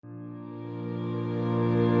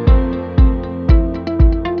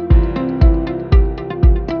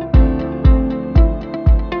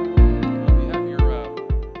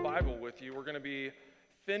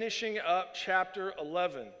finishing up chapter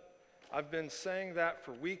 11. I've been saying that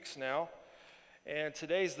for weeks now, and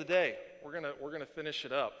today's the day. We're gonna finish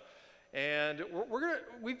it up. And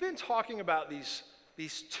we've been talking about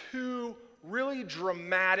these two really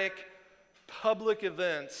dramatic public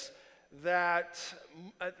events that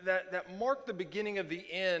mark the beginning of the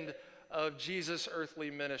end of Jesus' earthly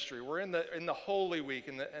ministry. We're in the Holy Week,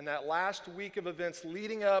 in that last week of events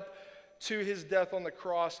leading up to his death on the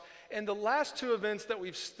cross. And the last two events that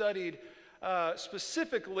we've studied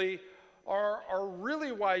specifically are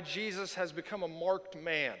really why Jesus has become a marked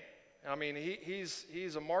man. I mean,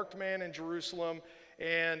 he's a marked man in Jerusalem,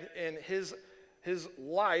 and his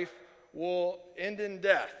life will end in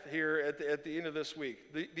death here at the end of this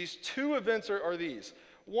week. These two events are these.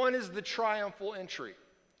 One is the triumphal entry.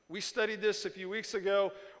 We studied this a few weeks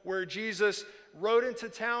ago, where Jesus rode into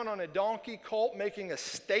town on a donkey colt making a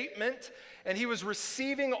statement, and he was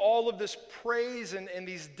receiving all of this praise and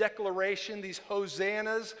these declarations, these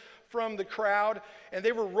hosannas from the crowd, and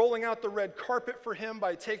they were rolling out the red carpet for him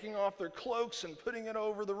by taking off their cloaks and putting it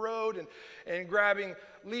over the road and grabbing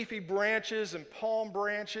leafy branches and palm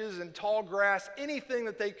branches and tall grass, anything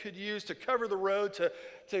that they could use to cover the road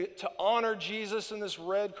to honor Jesus in this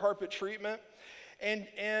red carpet treatment.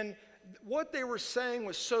 And what they were saying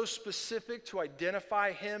was so specific to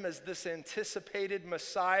identify him as this anticipated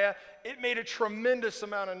Messiah, it made a tremendous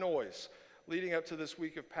amount of noise leading up to this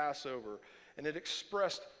week of Passover. And it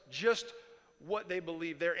expressed just what they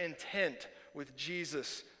believed, their intent with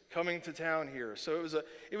Jesus coming to town here. So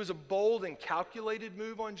it was a bold and calculated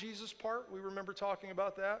move on Jesus' part. We remember talking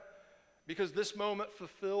about that, because this moment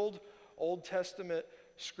fulfilled Old Testament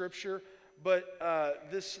scripture. But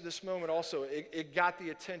this moment also, it got the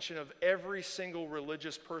attention of every single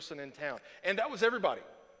religious person in town. And that was everybody.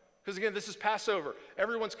 Because again, this is Passover.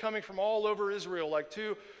 Everyone's coming from all over Israel, like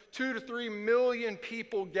 2 to 3 million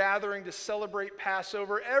people gathering to celebrate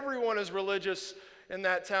Passover. Everyone is religious in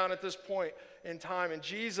that town at this point in time. And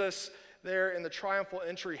Jesus, there in the triumphal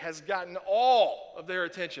entry, has gotten all of their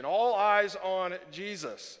attention, all eyes on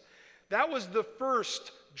Jesus. That was the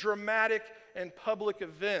first dramatic and public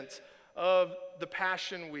event of the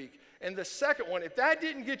Passion Week. And the second one, if that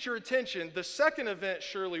didn't get your attention, the second event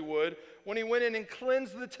surely would, when he went in and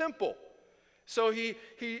cleansed the temple. So he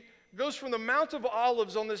goes from the Mount of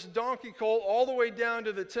Olives on this donkey colt all the way down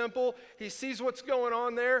to the temple. He sees what's going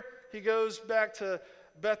on there. He goes back to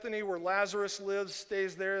Bethany, where Lazarus lives,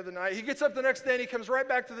 stays there the night. He gets up the next day and he comes right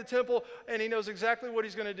back to the temple, and he knows exactly what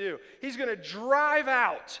he's going to do. He's going to drive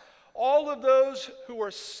out all of those who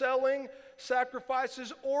are selling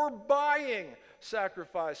sacrifices or buying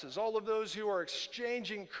sacrifices, all of those who are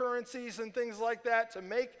exchanging currencies and things like that to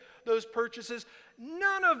make those purchases.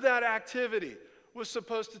 None of that activity was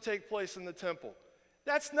supposed to take place in the temple.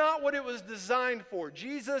 That's not what it was designed for.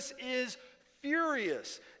 Jesus is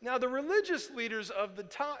furious. Now, the religious leaders of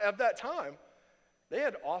that time, they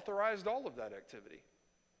had authorized all of that activity.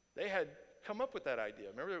 They had come up with that idea.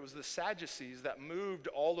 Remember, it was the Sadducees that moved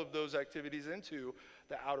all of those activities into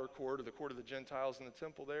the outer court, or the court of the Gentiles in the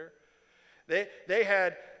temple there. They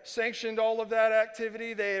had sanctioned all of that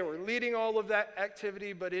activity. They were leading all of that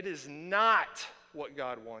activity, but it is not what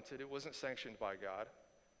God wanted. It wasn't sanctioned by God.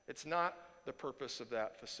 It's not the purpose of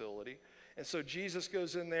that facility. And so Jesus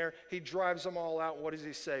goes in there. He drives them all out. And what does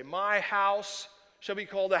he say? My house shall be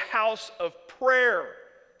called a house of prayer.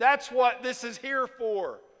 That's what this is here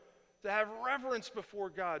for. To have reverence before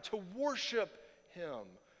God, to worship him.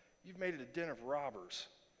 You've made it a den of robbers.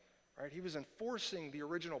 Right? He was enforcing the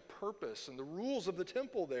original purpose and the rules of the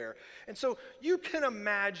temple there. And so you can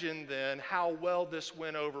imagine then how well this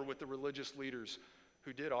went over with the religious leaders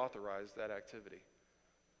who did authorize that activity.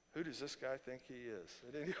 Who does this guy think he is?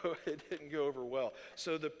 It didn't go over well.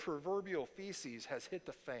 So the proverbial feces has hit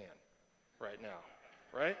the fan right now,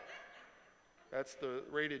 right? That's the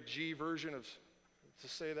rated G version of to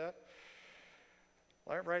say that.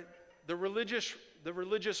 All right? The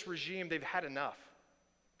religious regime, they've had enough.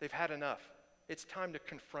 They've had enough. It's time to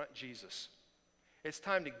confront Jesus. It's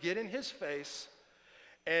time to get in his face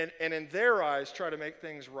and in their eyes try to make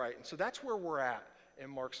things right. And so that's where we're at in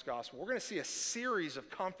Mark's gospel. We're going to see a series of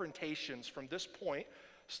confrontations from this point,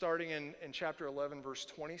 starting in chapter 11, verse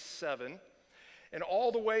 27. And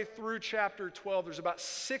all the way through chapter 12, there's about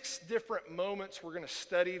 6 different moments we're going to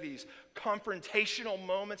study, these confrontational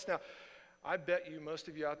moments. Now, I bet you, most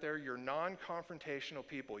of you out there, you're non-confrontational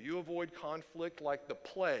people. You avoid conflict like the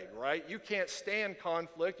plague, right? You can't stand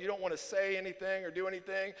conflict. You don't want to say anything or do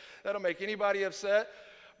anything that'll make anybody upset.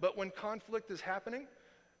 But when conflict is happening,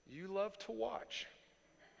 you love to watch.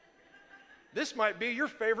 This might be your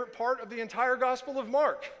favorite part of the entire Gospel of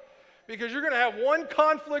Mark, because you're going to have one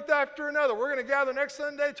conflict after another. We're going to gather next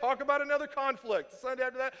Sunday, talk about another conflict. The Sunday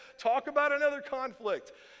after that, talk about another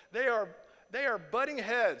conflict. They are butting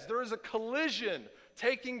heads. There is a collision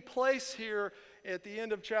taking place here at the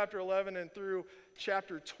end of chapter 11 and through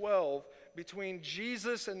chapter 12 between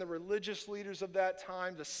Jesus and the religious leaders of that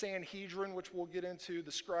time, the Sanhedrin, which we'll get into,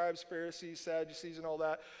 the scribes, Pharisees, Sadducees, and all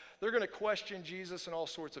that. They're going to question Jesus in all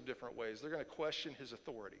sorts of different ways. They're going to question his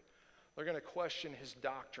authority. They're going to question his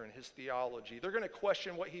doctrine, his theology. They're going to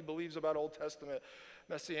question what he believes about Old Testament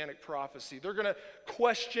messianic prophecy. They're going to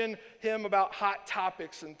question him about hot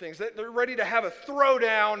topics and things. They're ready to have a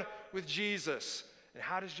throwdown with Jesus. And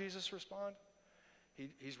how does Jesus respond?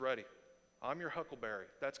 He's ready. I'm your huckleberry.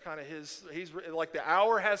 That's kind of he's like the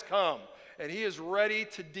hour has come, and he is ready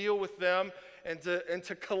to deal with them and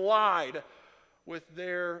to collide with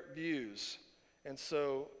their views. And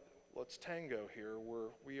so let's tango here.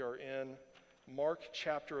 We are in Mark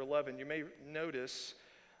chapter 11. You may notice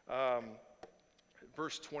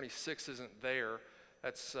verse 26 isn't there.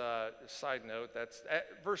 That's a side note. That's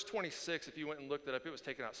verse 26. If you went and looked it up, it was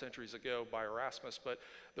taken out centuries ago by Erasmus. But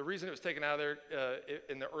the reason it was taken out of there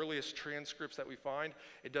in the earliest transcripts that we find,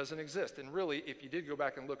 it doesn't exist. And really, if you did go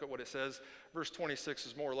back and look at what it says, verse 26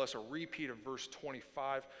 is more or less a repeat of verse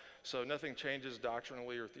 25. So nothing changes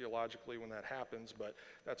doctrinally or theologically when that happens. But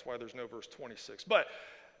that's why there's no verse 26. But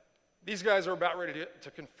these guys are about ready to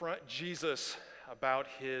confront Jesus about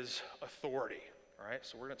his authority. All right,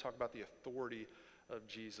 so we're going to talk about the authority of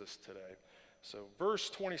Jesus today. So verse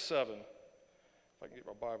 27, if I can get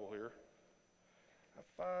my Bible here. I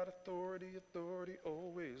fight authority, authority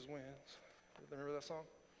always wins. Remember that song?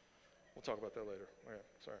 We'll talk about that later. Okay,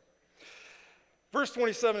 sorry. Verse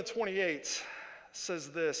 27 and 28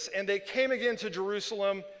 says this, and they came again to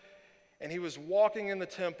Jerusalem, and he was walking in the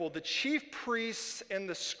temple. The chief priests and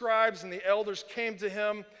the scribes and the elders came to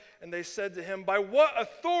him, and they said to him, by what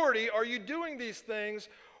authority are you doing these things?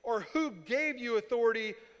 Or who gave you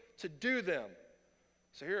authority to do them?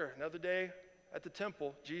 So here, another day at the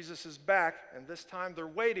temple, Jesus is back, and this time they're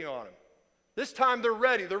waiting on him. This time they're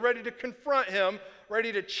ready. They're ready to confront him,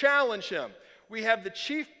 ready to challenge him. We have the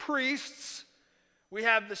chief priests, we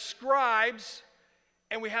have the scribes,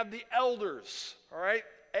 and we have the elders, all right?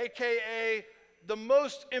 AKA the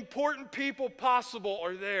most important people possible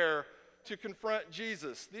are there to confront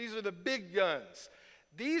Jesus. These are the big guns.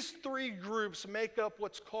 These three groups make up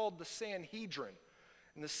what's called the Sanhedrin.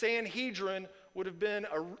 And the Sanhedrin would have been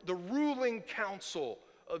the ruling council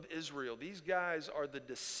of Israel. These guys are the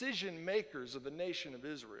decision makers of the nation of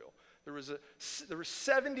Israel. There were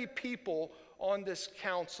 70 people on this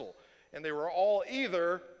council, and they were all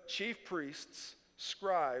either chief priests,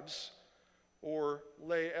 scribes, or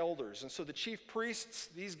lay elders. And so the chief priests,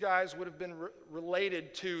 these guys would have been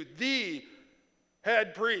related to the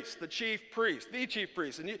head priest, the chief priest.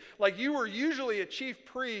 And you were usually a chief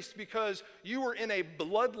priest because you were in a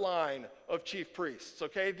bloodline of chief priests,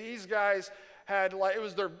 okay? These guys had,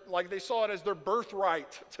 they saw it as their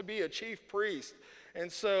birthright to be a chief priest.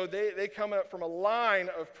 And so they come up from a line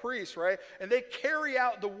of priests, right? And they carry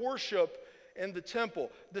out the worship in the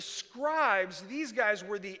temple. The scribes, these guys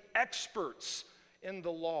were the experts in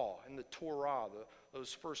the law, in the Torah,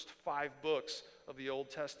 those first 5 books of the Old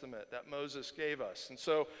Testament that Moses gave us. And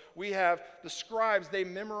so we have the scribes, they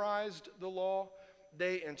memorized the law,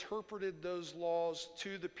 they interpreted those laws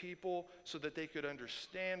to the people so that they could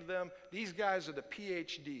understand them. These guys are the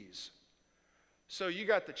PhDs. So you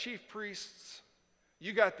got the chief priests,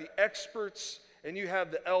 you got the experts, and you have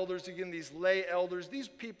the elders, again, these lay elders. These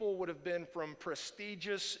people would have been from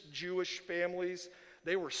prestigious Jewish families.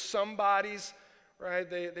 They were somebodies, right?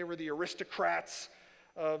 They were the aristocrats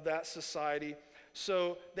of that society.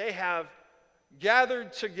 So they have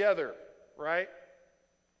gathered together, right?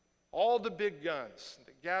 All the big guns.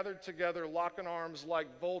 They gathered together, locking arms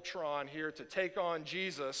like Voltron here to take on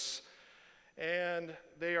Jesus. And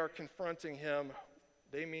they are confronting him.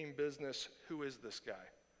 They mean business. Who is this guy?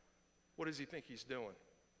 What does he think he's doing?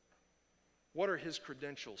 What are his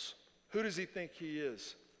credentials? Who does he think he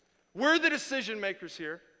is? We're the decision makers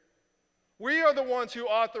here. We are the ones who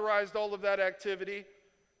authorized all of that activity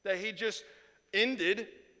that he just ended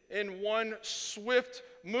in one swift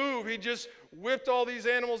move. He just whipped all these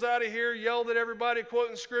animals out of here, yelled at everybody,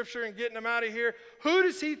 quoting scripture and getting them out of here. Who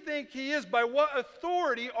does he think he is? By what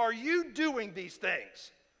authority are you doing these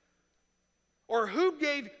things? Or who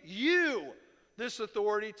gave you this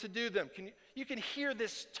authority to do them? You can hear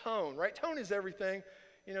this tone, right? Tone is everything.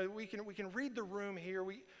 You know, we can read the room here.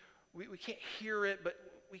 We can't hear it, but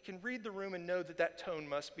we can read the room and know that tone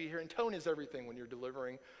must be here. And tone is everything when you're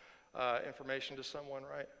delivering information to someone,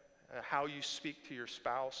 right? How you speak to your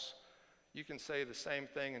spouse, You can say the same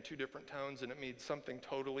thing in two different tones and it means something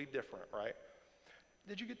totally different, right?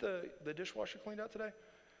 Did you get the dishwasher cleaned out today?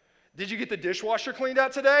 Did you get the dishwasher cleaned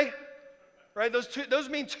out today? Right? Those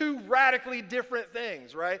mean two radically different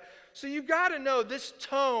things, right? So you got to know this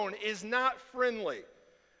tone is not friendly.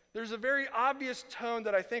 There's a very obvious tone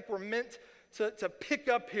that I think we're meant to pick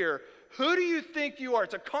up here. Who do you think you are?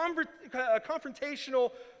 It's a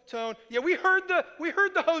confrontational tone. Yeah, we heard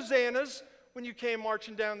the hosannas when you came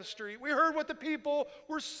marching down the street. We heard what the people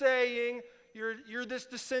were saying. You're this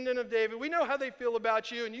descendant of David. We know how they feel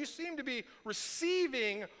about you, and you seem to be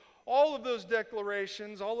receiving all of those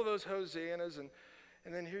declarations, all of those hosannas, and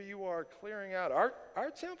then here you are clearing out our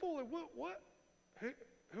temple. What?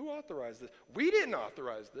 Who authorized this? We didn't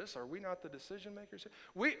authorize this. Are we not the decision makers?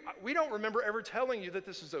 We don't remember ever telling you that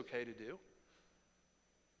this is okay to do.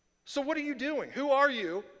 So what are you doing? Who are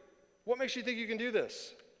you? What makes you think you can do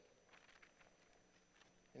this?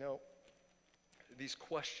 You know, these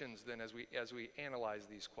questions then, as we analyze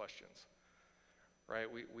these questions, right?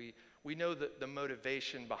 We know that the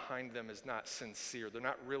motivation behind them is not sincere. They're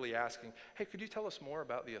not really asking, hey, could you tell us more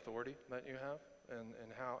about the authority that you have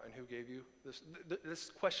and how and who gave you this? This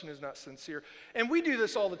question is not sincere. And we do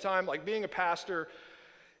this all the time, like being a pastor.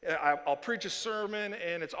 I'll preach a sermon,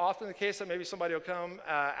 and it's often the case that maybe somebody will come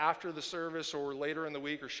after the service or later in the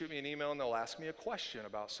week or shoot me an email, and they'll ask me a question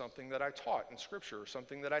about something that I taught in Scripture or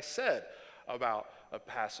something that I said about a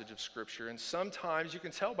passage of Scripture. And sometimes you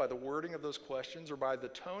can tell by the wording of those questions or by the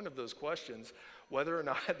tone of those questions whether or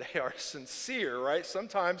not they are sincere, right?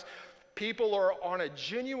 Sometimes people are on a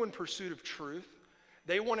genuine pursuit of truth.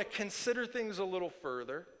 They want to consider things a little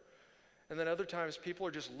further. And then other times people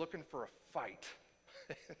are just looking for a fight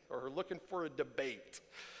or looking for a debate.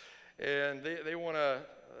 And they want to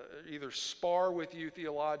either spar with you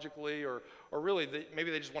theologically or really maybe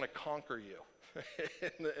they just want to conquer you.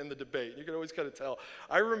 in the debate. You can always kind of tell.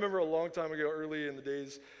 I remember a long time ago, early in the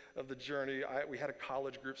days of the journey, we had a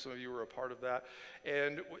college group. Some of you were a part of that.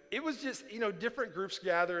 And it was just, different groups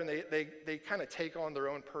gather and they kind of take on their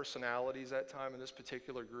own personalities at time. In this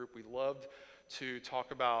particular group, we loved to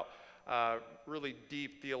talk about really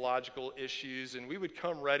deep theological issues, and we would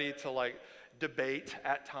come ready to debate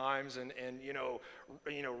at times and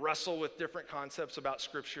wrestle with different concepts about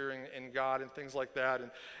Scripture and God and things like that.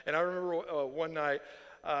 And I remember one night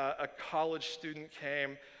a college student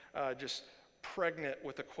came just pregnant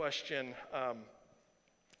with a question.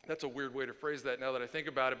 That's a weird way to phrase that now that I think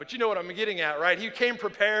about it, but you know what I'm getting at, right? He came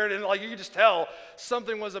prepared, and you could just tell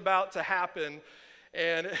something was about to happen.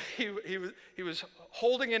 And he was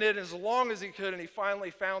holding it in as long as he could, and he finally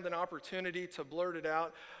found an opportunity to blurt it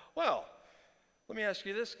out. Well, let me ask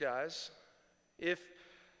you this, guys. If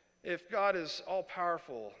God is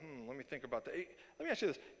all-powerful, let me think about that. Let me ask you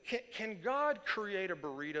this. Can God create a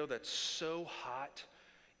burrito that's so hot,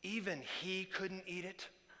 even he couldn't eat it?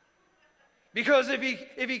 Because if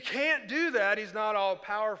he can't do that, he's not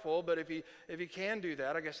all-powerful. But if he can do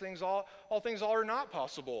that, I guess all things are not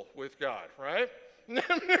possible with God, right?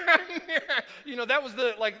 That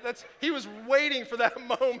was he was waiting for that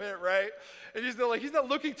moment, right? And he's not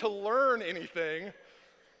looking to learn anything,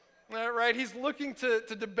 right? He's looking to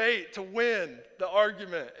debate, to win the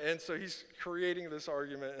argument. And so he's creating this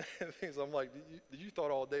argument and things. I'm like, you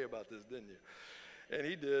thought all day about this, didn't you? And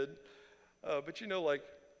he did. But you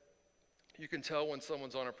can tell when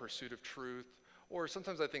someone's on a pursuit of truth. Or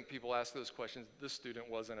sometimes I think people ask those questions. This student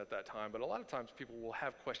wasn't at that time, but a lot of times people will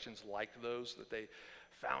have questions like those that they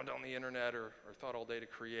found on the internet or thought all day to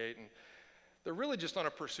create. And they're really just on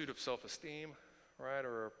a pursuit of self-esteem, right?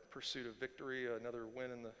 Or a pursuit of victory, another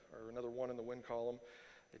one in the win column.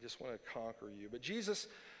 They just want to conquer you. But Jesus,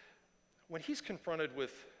 when he's confronted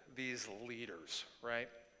with these leaders, right,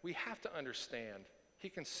 we have to understand he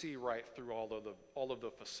can see right through all of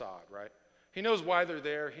the facade, right? He knows why they're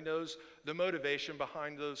there. He knows the motivation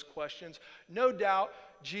behind those questions. No doubt,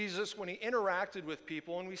 Jesus, when he interacted with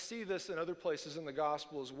people, and we see this in other places in the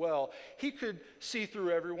gospel as well, he could see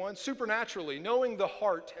through everyone supernaturally, knowing the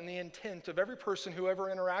heart and the intent of every person who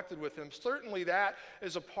ever interacted with him. Certainly that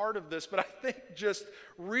is a part of this, but I think just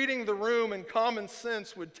reading the room and common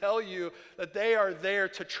sense would tell you that they are there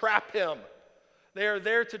to trap him. They are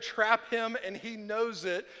there to trap him, and he knows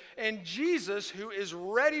it. And Jesus, who is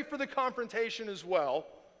ready for the confrontation as well,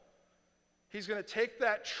 he's going to take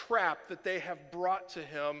that trap that they have brought to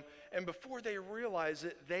him, and before they realize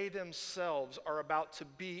it, they themselves are about to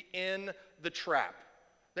be in the trap.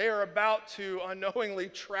 They are about to unknowingly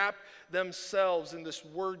trap themselves in this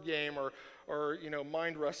word game or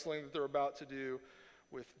mind wrestling that they're about to do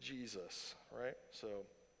with Jesus, right? So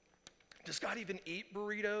Does God even eat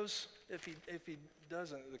burritos? If he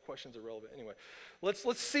doesn't, the question's irrelevant. Anyway,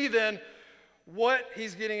 let's see then what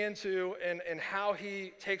he's getting into and how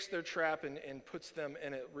he takes their trap and puts them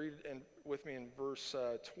in it. Read with me in verse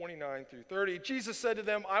 29 through 30. Jesus said to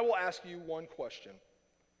them, I will ask you one question.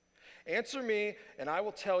 Answer me, and I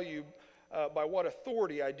will tell you by what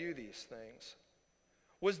authority I do these things.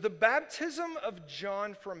 Was the baptism of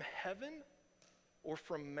John from heaven or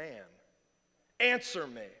from man? Answer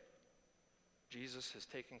me. Jesus has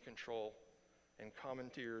taken control and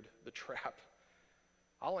commandeered the trap.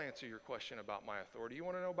 I'll answer your question about my authority. You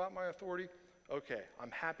want to know about my authority? Okay,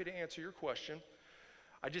 I'm happy to answer your question.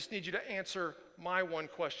 I just need you to answer my one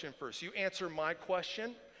question first. You answer my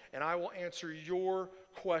question, and I will answer your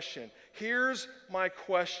question. Here's my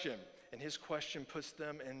question. And his question puts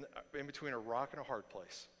them in between a rock and a hard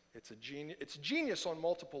place. It's genius on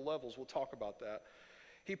multiple levels. We'll talk about that.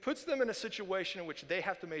 He puts them in a situation in which they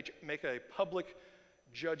have to make a public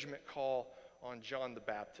judgment call on John the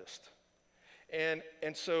Baptist. And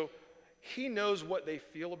so he knows what they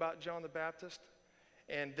feel about John the Baptist,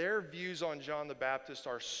 and their views on John the Baptist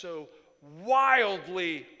are so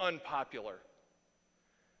wildly unpopular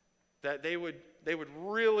that they would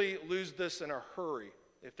really lose this in a hurry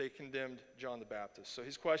if they condemned John the Baptist. So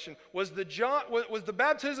his question, was the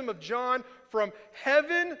baptism of John from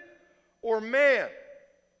heaven or man?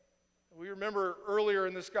 We remember earlier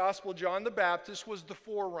in this gospel, John the Baptist was the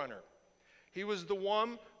forerunner. He was the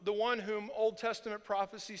one whom Old Testament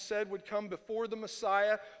prophecy said would come before the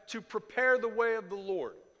Messiah to prepare the way of the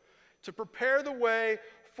Lord, to prepare the way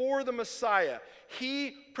for the Messiah.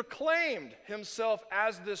 He proclaimed himself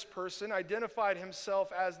as this person, identified himself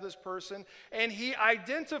as this person, and he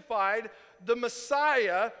identified the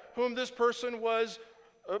Messiah whom this person was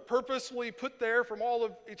purposely put there from all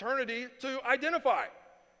of eternity to identify.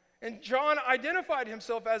 And John identified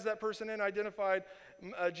himself as that person and identified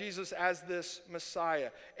Jesus as this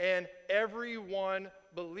Messiah. And everyone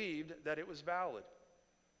believed that it was valid.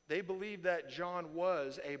 They believed that John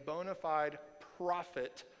was a bona fide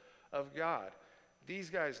prophet of God.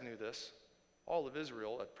 These guys knew this. All of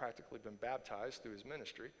Israel had practically been baptized through his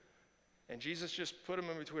ministry. And Jesus just put them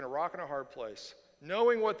in between a rock and a hard place,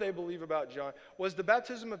 knowing what they believe about John. Was the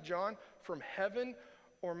baptism of John from heaven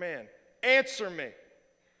or man? Answer me.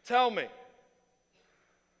 Tell me.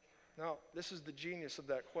 Now, this is the genius of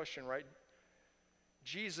that question, right?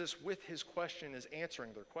 Jesus, with his question, is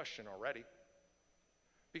answering their question already.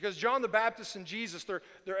 Because John the Baptist and Jesus,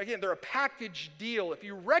 they're a package deal. If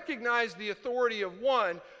you recognize the authority of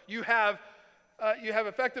one, you have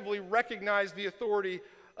effectively recognized the authority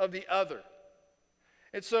of the other.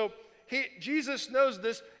 And so Jesus knows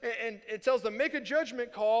this, and it tells them, make a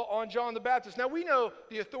judgment call on John the Baptist. Now, we know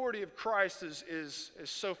the authority of Christ is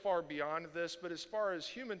so far beyond this, but as far as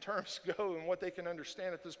human terms go and what they can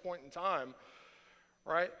understand at this point in time,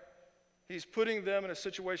 right, he's putting them in a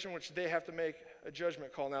situation in which they have to make a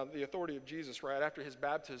judgment call. Now, the authority of Jesus, right, after his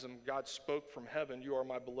baptism, God spoke from heaven, you are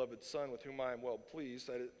my beloved Son with whom I am well pleased.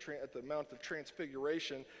 At the Mount of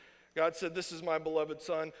Transfiguration, God said, this is my beloved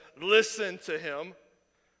Son, listen to him.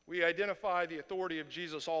 We identify the authority of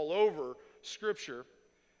Jesus all over Scripture,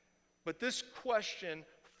 but this question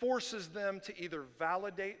forces them to either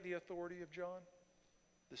validate the authority of John,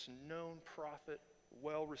 this known prophet,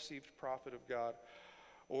 well-received prophet of God,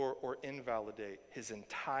 or invalidate his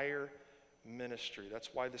entire ministry. That's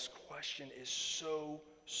why this question is so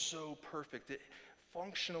perfect.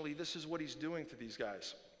 Functionally, this is what he's doing to these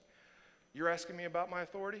guys. You're asking me about my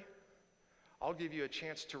authority? I'll give you a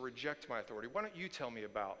chance to reject my authority. Why don't you tell me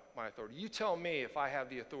about my authority? You tell me if I have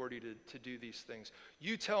the authority to do these things.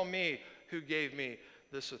 You tell me who gave me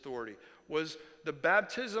this authority. Was the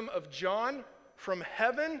baptism of John from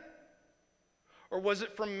heaven, or was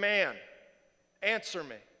it from man? Answer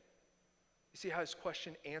me. You see how his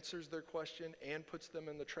question answers their question and puts them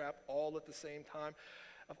in the trap all at the same time?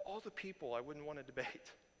 Of all the people I wouldn't want to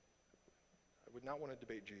debate, I would not want to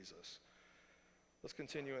debate Jesus. Let's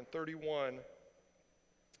continue in 31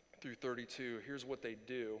 through 32. Here's what they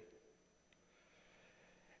do.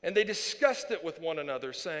 And they discussed it with one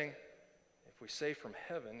another, saying, if we say from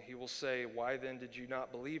heaven, he will say, why then did you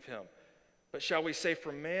not believe him? But shall we say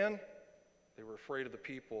from man? They were afraid of the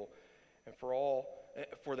people, and for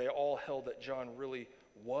they all held that John really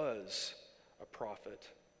was a prophet.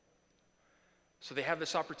 So they have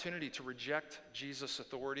this opportunity to reject Jesus'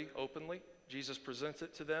 authority openly. Jesus presents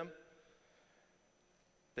it to them.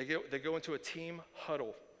 They go into a team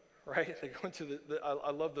huddle, right? They go into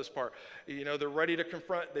I love this part. You know, they're ready to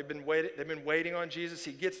confront. They've been waiting on Jesus.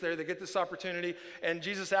 He gets there. They get this opportunity, and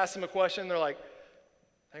Jesus asks them a question. They're like,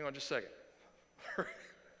 "Hang on, just a second.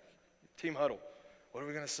 Team huddle. What are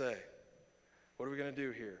we going to say? What are we going to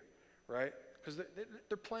do here? Right? Because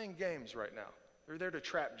they're playing games right now. They're there to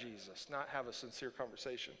trap Jesus, not have a sincere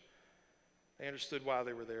conversation. They understood why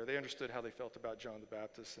they were there. They understood how they felt about John the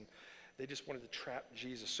Baptist, and they just wanted to trap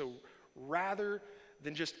Jesus. So rather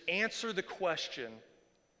than just answer the question,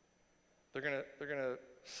 they're going to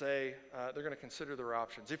say, they're going to consider their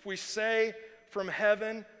options. If we say from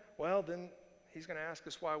heaven, well, then he's going to ask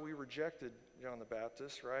us why we rejected John the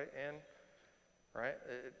Baptist, right? And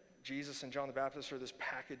Jesus and John the Baptist are this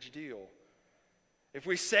package deal. If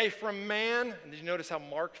we say from man, and did you notice how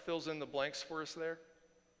Mark fills in the blanks for us there?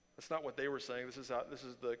 That's not what they were saying. This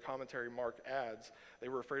is the commentary Mark adds. They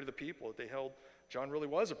were afraid of the people, that they held John really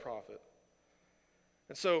was a prophet.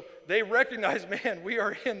 And so they recognize, man, we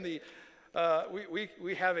are in the,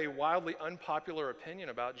 we have a wildly unpopular opinion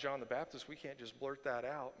about John the Baptist. We can't just blurt that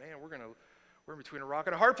out. Man, we're in between a rock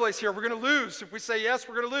and a hard place here. We're going to lose. If we say yes,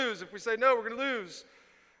 we're going to lose. If we say no, we're going to lose.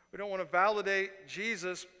 We don't want to validate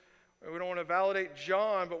Jesus. We don't want to validate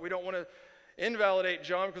John, but we don't want to invalidate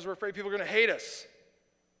John because we're afraid people are going to hate us.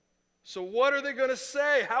 So what are they going to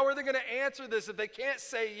say? How are they going to answer this if they can't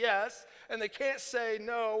say yes and they can't say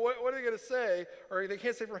no? What are they going to say? Or they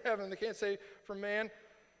can't say from heaven, they can't say from man.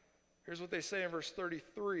 Here's what they say in verse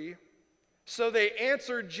 33. So they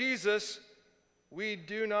answered Jesus, "We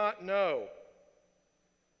do not know."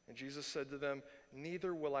 And Jesus said to them,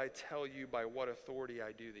 "Neither will I tell you by what authority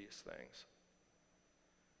I do these things."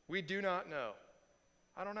 We do not know.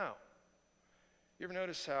 I don't know. You ever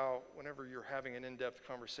notice how whenever you're having an in-depth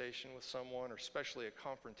conversation with someone, or especially a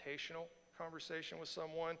confrontational conversation with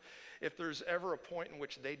someone, if there's ever a point in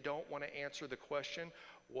which they don't want to answer the question,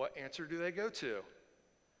 what answer do they go to?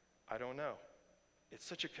 I don't know. It's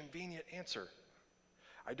such a convenient answer.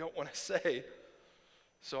 I don't want to say,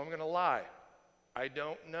 so I'm going to lie. I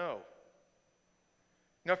don't know.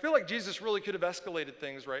 Now, I feel like Jesus really could have escalated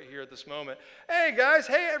things right here at this moment. Hey, guys,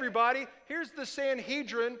 hey, everybody, here's the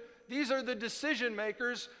Sanhedrin. These are the decision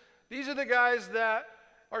makers. These are the guys that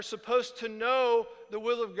are supposed to know the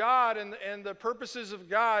will of God and the purposes of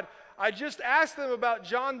God. I just asked them about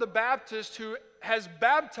John the Baptist, who has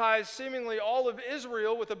baptized seemingly all of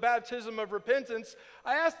Israel with a baptism of repentance.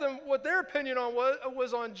 I asked them what their opinion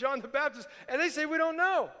was on John the Baptist, and they say, we don't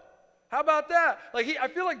know. How about that? I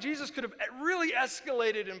feel like Jesus could have really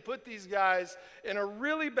escalated and put these guys in a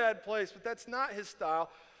really bad place, but that's not his style.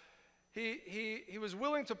 He was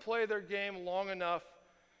willing to play their game long enough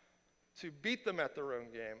to beat them at their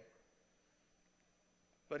own game.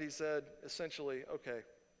 But he said, essentially, okay,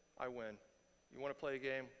 I win. You want to play a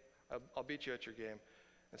game? I'll beat you at your game.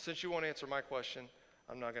 And since you won't answer my question,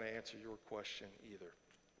 I'm not going to answer your question either.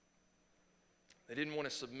 They didn't want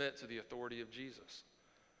to submit to the authority of Jesus.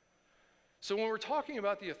 So when we're talking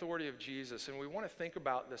about the authority of Jesus, and we want to think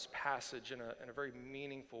about this passage in a very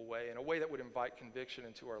meaningful way, in a way that would invite conviction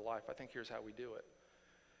into our life, I think here's how we do it.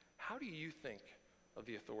 How do you think of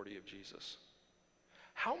the authority of Jesus?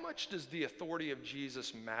 How much does the authority of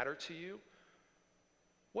Jesus matter to you?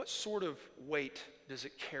 What sort of weight does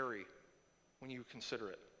it carry when you consider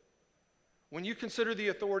it? When you consider the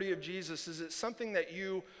authority of Jesus, is it something that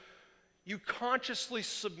you consciously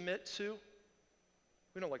submit to?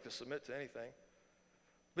 We don't like to submit to anything.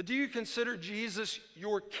 But do you consider Jesus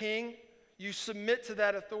your king? You submit to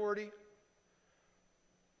that authority?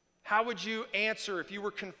 How would you answer if you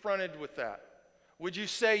were confronted with that? Would you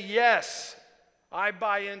say, yes, I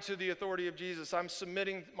buy into the authority of Jesus. I'm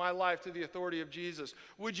submitting my life to the authority of Jesus.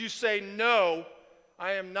 Would you say, no,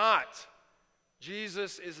 I am not.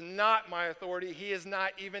 Jesus is not my authority. He is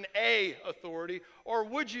not even a authority. Or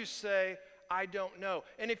would you say, I don't know?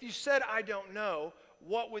 And if you said, I don't know,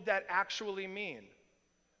 what would that actually mean?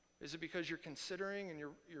 Is it because you're considering and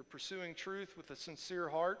you're pursuing truth with a sincere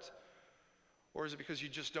heart? Or is it because you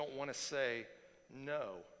just don't want to say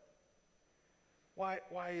no? Why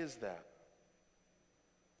is that?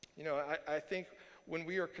 You know, I think when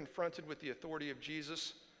we are confronted with the authority of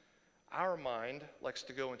Jesus, our mind likes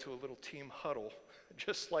to go into a little team huddle,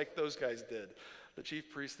 just like those guys did. The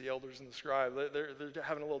chief priests, the elders, and the scribe, they're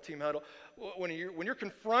having a little team huddle. When you're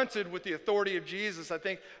confronted with the authority of Jesus, I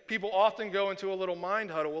think people often go into a little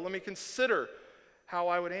mind huddle. Well, let me consider how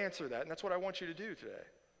I would answer that. And that's what I want you to do today.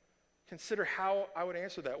 Consider how I would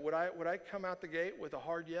answer that. Would I come out the gate with a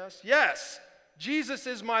hard yes? Yes! Jesus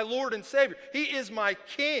is my Lord and Savior. He is my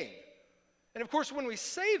King. And of course, when we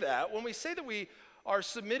say that we are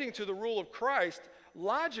submitting to the rule of Christ,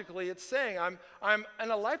 logically, it's saying I'm in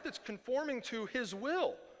a life that's conforming to His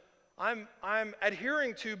will. I'm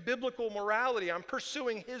adhering to biblical morality. I'm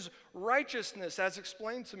pursuing His righteousness as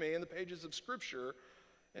explained to me in the pages of Scripture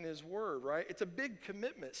in his word, right? It's a big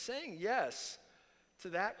commitment. Saying yes to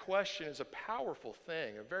that question is a powerful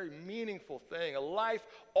thing, a very meaningful thing, a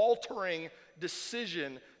life-altering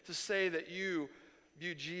decision to say that you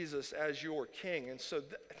view Jesus as your king. And so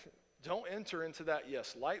don't enter into that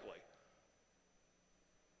yes lightly.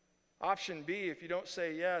 Option B, if you don't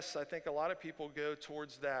say yes, I think a lot of people go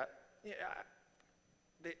towards that. Yeah,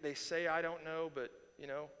 they say I don't know, but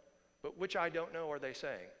which I don't know are they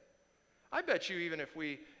saying? I bet you even if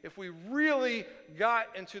we really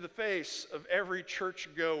got into the face of every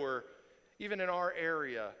churchgoer, even in our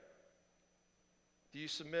area, do you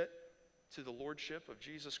submit to the lordship of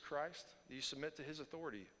Jesus Christ? Do you submit to his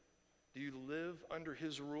authority? Do you live under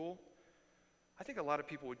his rule? I think a lot of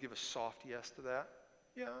people would give a soft yes to that.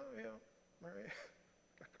 Yeah, right.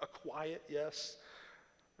 A quiet yes,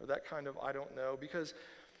 or that kind of I don't know, because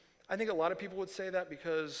I think a lot of people would say that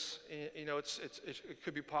because it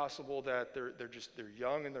could be possible that they're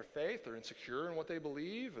young in their faith, they're insecure in what they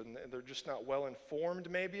believe, and they're just not well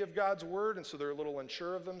informed maybe of God's word, and so they're a little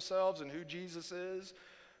unsure of themselves and who Jesus is,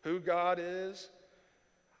 who God is.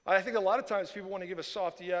 I think a lot of times people want to give a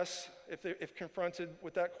soft yes if confronted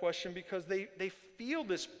with that question because they feel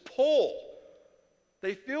this pull.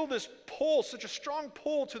 They feel this pull, such a strong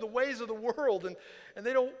pull to the ways of the world, and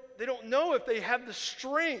they don't know if they have the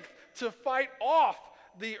strength to fight off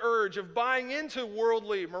the urge of buying into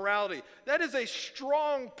worldly morality. That is a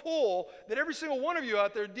strong pull that every single one of you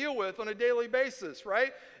out there deal with on a daily basis,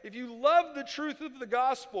 right? If you love the truth of the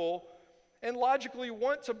gospel and logically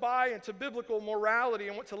want to buy into biblical morality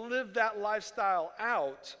and want to live that lifestyle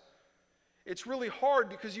out, it's really hard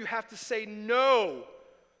because you have to say no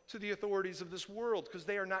to the authorities of this world because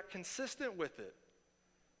they are not consistent with it.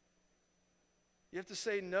 You have to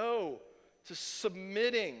say no to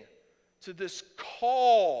submitting to this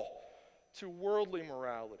call to worldly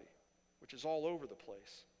morality, which is all over the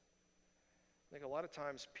place. I think a lot of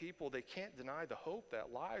times people, they can't deny the hope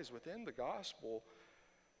that lies within the gospel,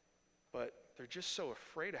 but they're just so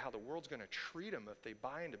afraid of how the world's going to treat them if they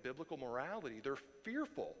buy into biblical morality. They're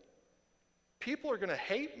fearful. People are going to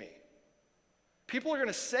hate me. People are going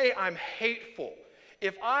to say I'm hateful.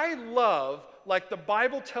 If I love like the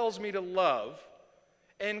Bible tells me to love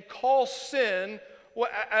and call sin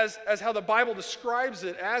as how the Bible describes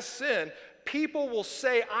it as sin, people will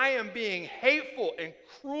say I am being hateful and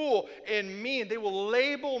cruel and mean. They will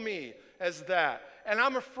label me as that. And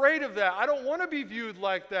I'm afraid of that. I don't want to be viewed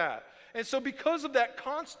like that. And so because of that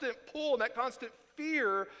constant pull and that constant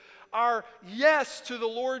fear, our yes to the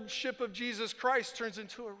lordship of Jesus Christ turns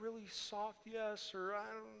into a really soft yes, or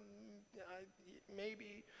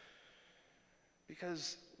maybe.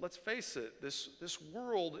 Because let's face it, this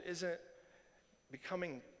world isn't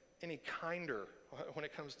becoming any kinder when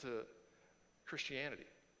it comes to Christianity.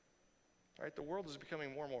 Right? The world is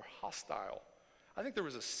becoming more and more hostile. I think there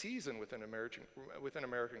was a season within American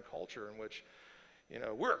culture in which,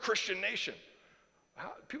 we're a Christian nation.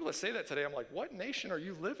 People that say that today, I'm like, what nation are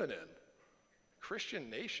you living in? Christian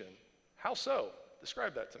nation? How so?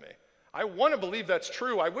 Describe that to me. I want to believe that's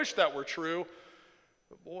true. I wish that were true.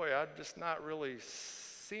 But boy, I'm just not really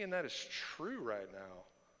seeing that as true right now.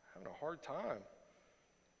 I'm having a hard time.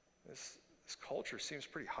 This culture seems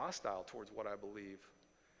pretty hostile towards what I believe.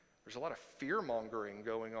 There's a lot of fear-mongering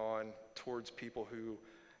going on towards people who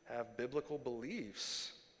have biblical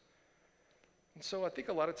beliefs. And so I think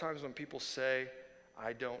a lot of times when people say,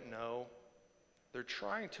 I don't know, they're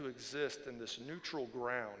trying to exist in this neutral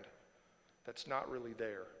ground that's not really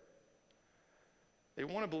there. They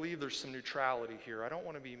want to believe there's some neutrality here. I don't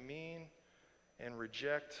want to be mean and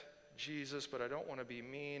reject Jesus, but I don't want to be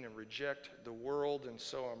mean and reject the world, and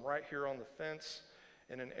so I'm right here on the fence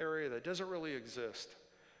in an area that doesn't really exist.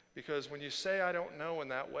 Because when you say I don't know in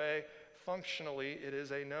that way, functionally it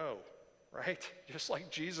is a no, right? Just like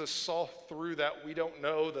Jesus saw through that we don't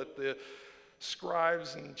know that the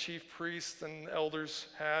scribes and chief priests and elders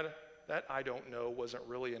had, that I don't know wasn't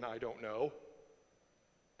really an I don't know.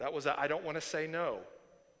 That was a I don't want to say no.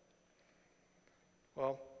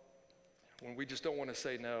 Well, when we just don't want to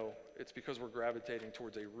say no, it's because we're gravitating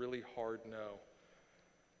towards a really hard no.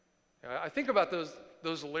 I think about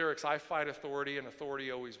those lyrics, I fight authority and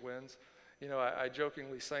authority always wins. I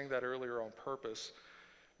jokingly sang that earlier on purpose.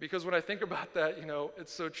 Because when I think about that,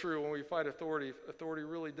 it's so true. When we fight authority, authority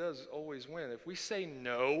really does always win. If we say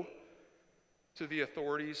no to the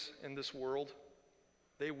authorities in this world,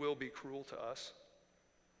 they will be cruel to us.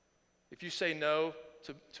 If you say no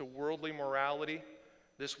to worldly morality,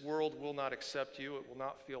 this world will not accept you. It will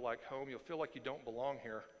not feel like home. You'll feel like you don't belong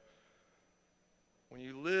here. When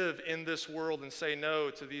you live in this world and say no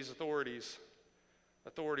to these authorities,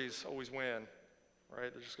 authorities always win.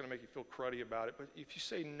 right? They're just going to make you feel cruddy about it. But if you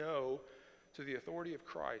say no to the authority of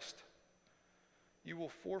Christ, you will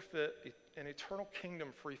forfeit an eternal kingdom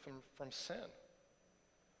free from sin.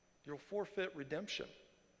 You'll forfeit redemption.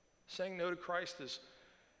 Saying no to Christ is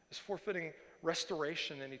forfeiting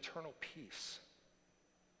restoration and eternal peace.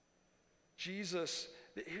 Jesus,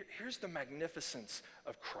 here's the magnificence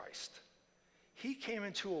of Christ. He came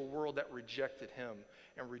into a world that rejected him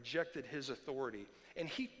and rejected his authority. And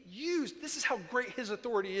this is how great his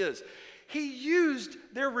authority is. He used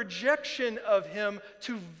their rejection of him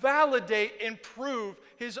to validate and prove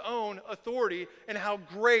his own authority and how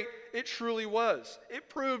great it truly was. It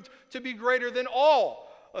proved to be greater than all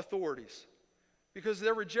authorities because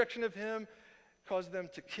their rejection of him caused them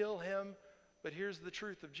to kill him. But here's the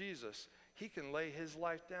truth of Jesus. He can lay his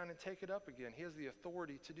life down and take it up again. He has the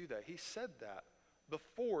authority to do that. He said that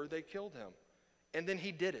before they killed him. And then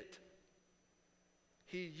he did it.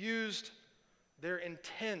 He used their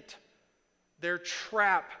intent, their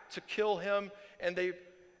trap to kill him, and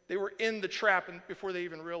they were in the trap before they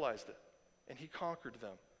even realized it. And he conquered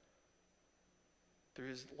them through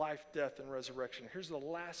his life, death, and resurrection. Here's the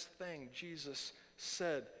last thing Jesus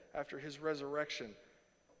said after his resurrection.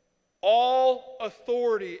 All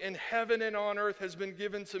authority in heaven and on earth has been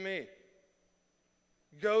given to me.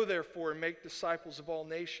 Go, therefore, and make disciples of all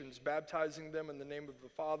nations, baptizing them in the name of the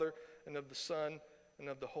Father and of the Son and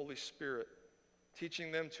of the Holy Spirit,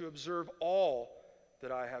 teaching them to observe all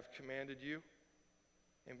that I have commanded you.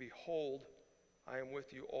 And behold, I am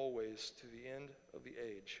with you always to the end of the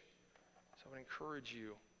age. So I would encourage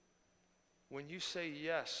you, when you say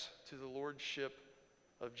yes to the lordship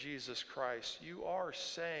of Jesus Christ, you are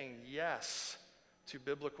saying yes to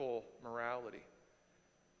biblical morality.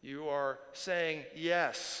 You are saying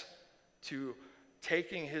yes to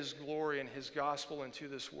taking his glory and his gospel into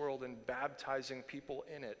this world and baptizing people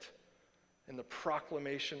in it, in the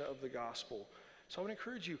proclamation of the gospel. So I would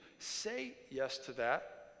encourage you, say yes to that.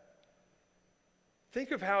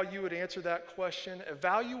 Think of how you would answer that question.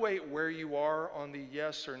 Evaluate where you are on the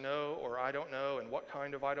yes or no or I don't know and what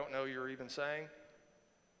kind of I don't know you're even saying.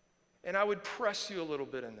 And I would press you a little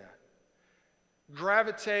bit in that.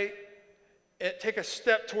 Gravitate and take a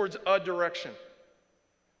step towards a direction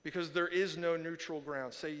because there is no neutral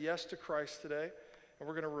ground. Say yes to Christ today, and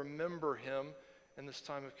we're going to remember him in this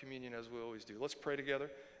time of communion as we always do. Let's pray together,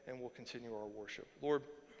 and we'll continue our worship. Lord,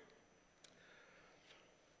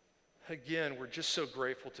 again, we're just so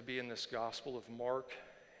grateful to be in this Gospel of Mark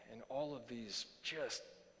and all of these just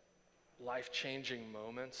life-changing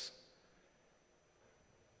moments.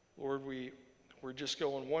 Lord, we're just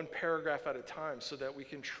going one paragraph at a time so that we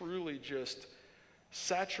can truly just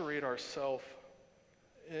saturate ourselves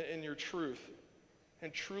in your truth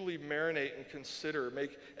and truly marinate and consider,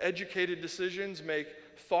 make educated decisions, make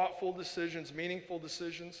thoughtful decisions, meaningful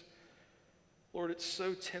decisions. Lord, it's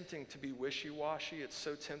so tempting to be wishy-washy. It's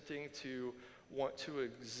so tempting to want to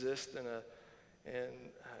exist in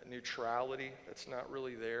neutrality that's not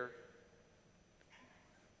really there.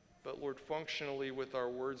 But Lord, functionally with our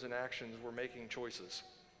words and actions, we're making choices.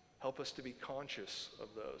 Help us to be conscious of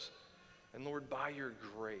those. And Lord, by your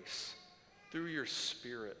grace, through your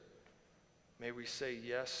Spirit, may we say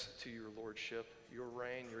yes to your lordship, your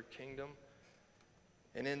reign, your kingdom.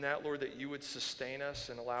 And in that, Lord, that you would sustain us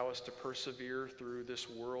and allow us to persevere through this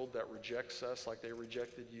world that rejects us like they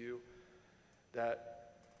rejected you,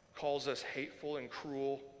 that calls us hateful and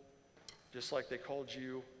cruel, just like they called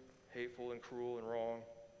you hateful and cruel and wrong.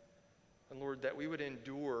 And Lord, that we would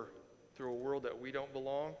endure through a world that we don't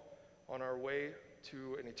belong on our way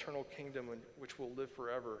to an eternal kingdom in which we'll live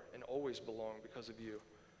forever and always belong because of you.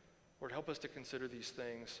 Lord, help us to consider these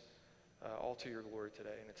things all to your glory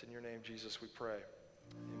today. And it's in your name, Jesus, we pray.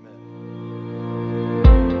 Amen.